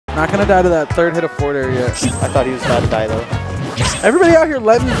Not going to die to that third hit of forward air yet. I thought he was about to die, though. Everybody out here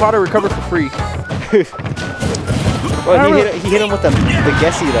letting Potter recover for free. Well, he hit him with the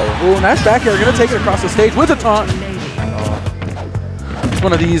guessy, though. Ooh, nice back air. Going to take it across the stage with a taunt. It's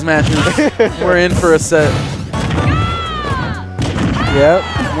one of these matches. We're in for a set. Yep,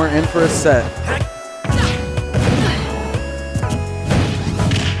 we're in for a set.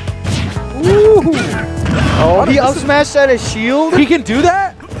 Ooh. Oh, he up smashed out his shield? He can do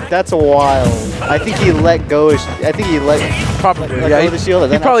that? That's wild. I think he let go. I think he let probably let go of the shield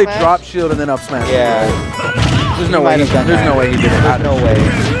and he then probably up dropped shield and then up smash. Yeah. There's no way. There's no way he did it. There's no way.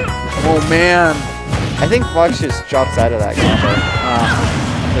 Oh man. I think Fox just drops out of that combo.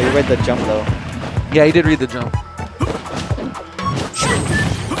 So he read the jump though. Yeah, he did read the jump.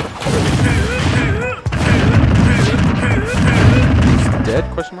 He's dead?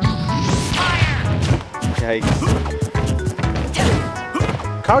 Question mark. Yikes.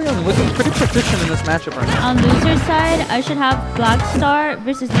 Kyle Young looking pretty proficient in this matchup right now. On loser's side, I should have Blackstar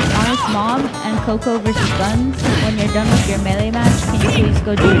versus Dishonest Mom and Coco versus Guns. When you're done with your melee match, can you please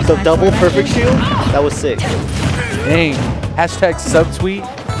go do your So Smash double 4 perfect matches? shield? That was sick. Dang. Hashtag subtweet.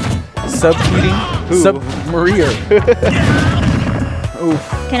 Subtweeting. Sub Maria. Oof.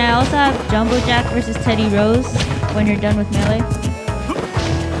 Can I also have Jumbo Jack versus Teddy Rose when you're done with melee?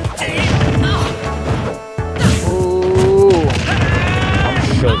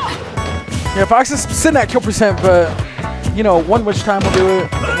 Yeah, Fox is sitting at kill percent, but you know, one witch time will do it.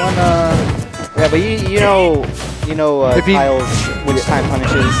 One yeah, but you know if he, Kyle's witch time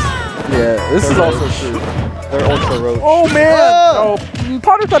punishes. Yeah, this is also true. They're ultra roach. Oh man! Oh,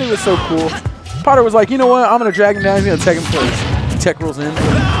 Potter thought he was so cool. Potter was like, you know what? I'm gonna drag him down. He's gonna tech him first. Tech rolls in.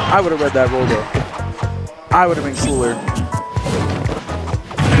 I would have read that roll though. I would have been cooler.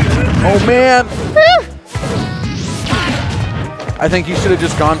 Oh man! I think he should have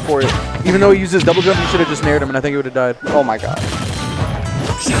just gone for it. Even though he uses double jump, he should have just nared him, and I think he would have died. Oh my god.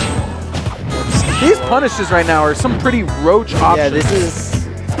 These punishes right now are some pretty roach options. Yeah, this is...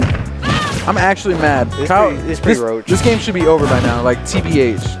 I'm actually mad. It's pretty roach. This game should be over by now, like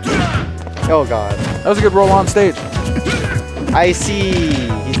TBH. Oh god. That was a good roll on stage. I see.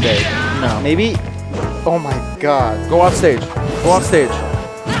 He's dead. No. Maybe? Oh my god. Go off stage. Go off stage.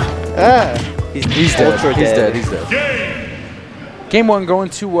 He's dead. Ultra dead. He's dead. Game one going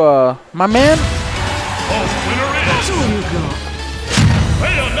to my man.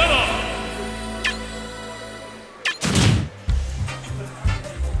 Bayonetta.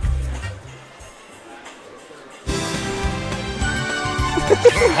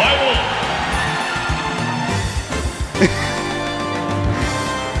 Survival.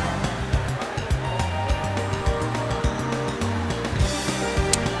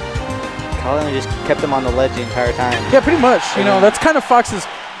 Colin just kept him on the ledge the entire time. Yeah, pretty much. You know, that's kind of Fox's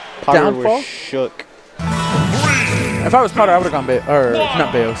downfall. Was shook. If I was Potter, I would have gone Bayo, or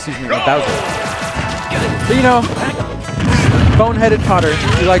not Bayo, excuse me, Bowser. But you know, boneheaded Potter,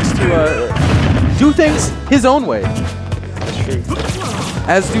 he likes to do things his own way. That's true.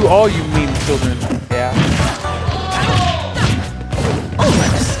 As do all you meme children. Yeah.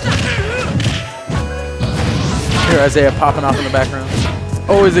 Here, Isaiah popping off in the background.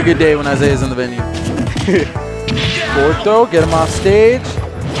 Always a good day when Isaiah's in the venue. Forward throw, get him off stage.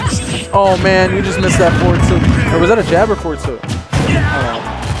 Oh man, you just missed that forward tilt. Or was that a jab or forward tilt? I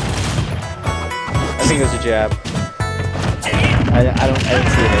think it was a jab. I didn't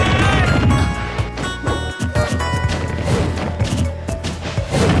see it.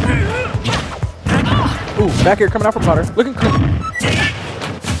 Ooh, back air coming out from Potter. Looking cool.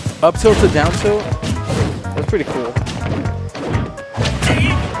 Up tilt to down tilt. That's pretty cool.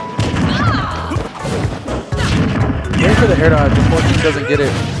 Waiting for the air dodge. Unfortunately, doesn't get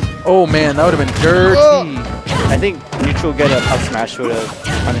it. Oh man, that would have been dirty. I think neutral get up smash would have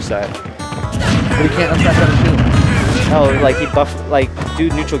punished that. But he can't up smash out of shield. No, like he do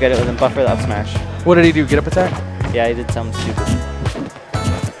neutral get it and then buffer the up smash. What did he do? Get up attack? Yeah, he did something stupid.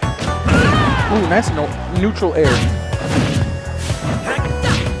 Ooh, nice neutral air.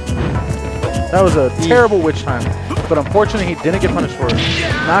 That was a terrible witch time, but unfortunately he didn't get punished for it.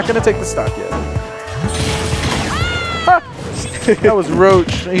 Not gonna take the stock yet. That was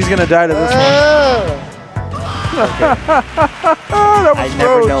roach. He's gonna die to this one. That was I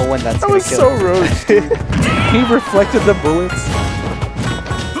never roach. know when that's That gonna was kill. so roach, dude. He reflected the bullets.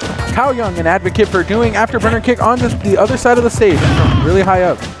 Kyle Young, an advocate for doing afterburner kick on the other side of the stage from really high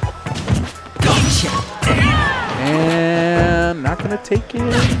up. And not gonna take it.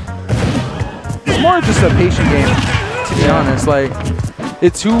 It's more just a patient game, to be honest. Like,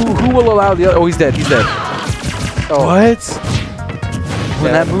 it's who will allow the other. Oh, he's dead. He's dead. Oh. What?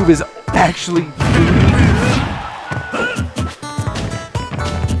 when that move is actually booty.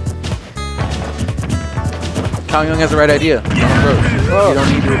 Kang Young has the right idea. Don't approach. You don't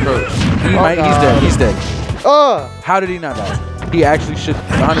need to approach. He might. He's dead. He's dead. How did he not die? He actually should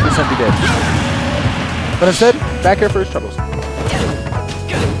 100% be dead. But instead, back here for his troubles.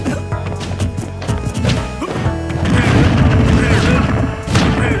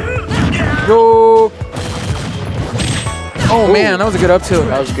 Go. Oh man, that was a good up tilt.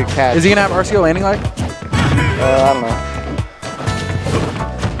 That was a good catch. Is he gonna have RCO landing light? I don't know.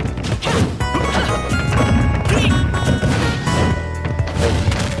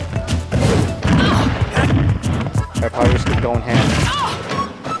 I probably just keep going hand.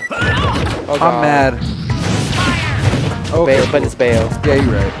 Oh, I'm mad. Okay, but it's Bayo. Yeah,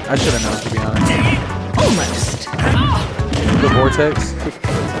 you're right. I should have known, to be honest. Almost. The vortex.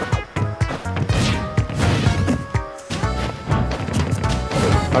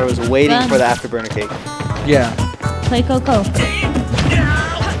 I was waiting for the afterburner cake. Yeah. Play Coco.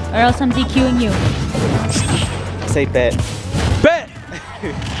 Or else I'm DQing you. Say bet. Bet!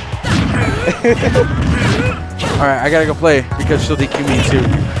 Alright, I gotta go play because she'll DQ me too.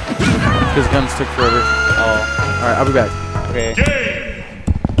 Because guns took forever. Oh. Alright, I'll be back. Okay.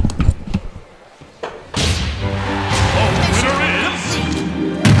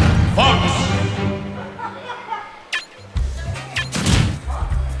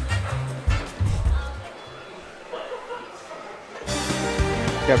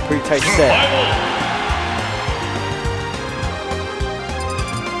 Got a pretty tight set.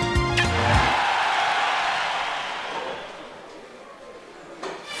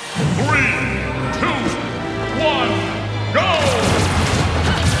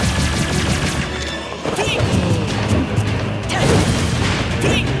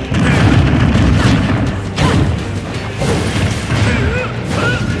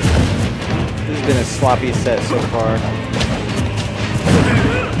 This has been a sloppy set so far.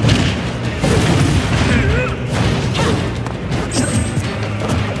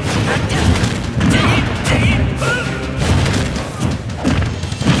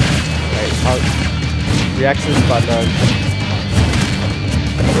 Reaction spot dog.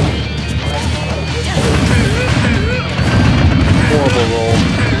 Horrible roll.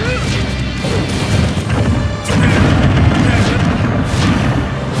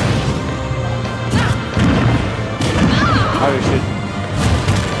 Probably should.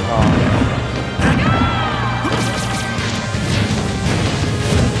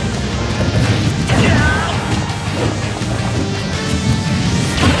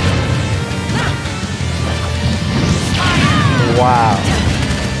 Wow.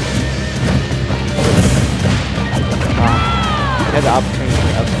 You had the opportunity to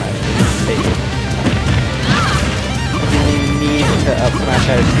up smash. Take it. You need to up smash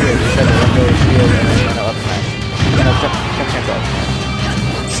out of shield. You said the window is shield and then you're gonna up smash. You're gonna jump cancel up smash.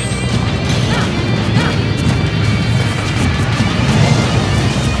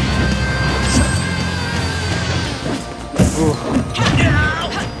 Ooh.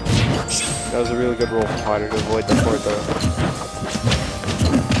 That was a really good roll from Potter to avoid the forward throw.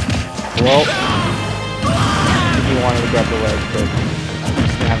 Well, he wanted to grab the leg, but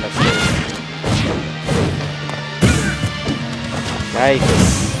just didn't have enough space.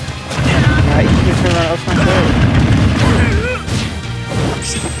 Yikes. Yeah, you can turn around up my leg.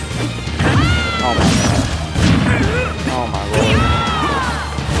 Oh my god. Oh my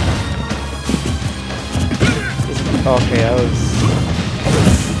lord. Okay, that was...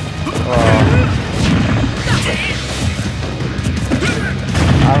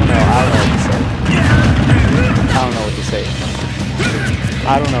 I don't know what to say. I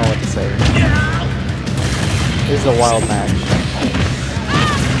don't know what to say. This is a wild match.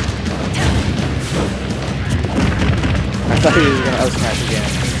 I thought he was going to up smash again.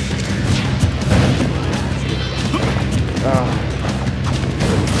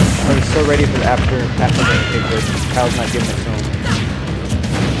 I was so ready for the after the kick, but Kyle's not giving it to him.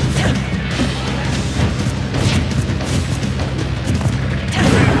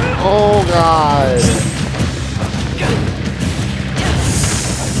 Oh god!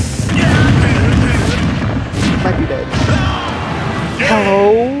 Might be dead. Hello?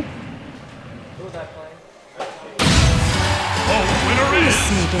 Who was that playing?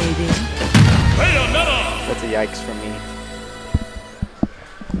 Listen, baby. That's a yikes for me.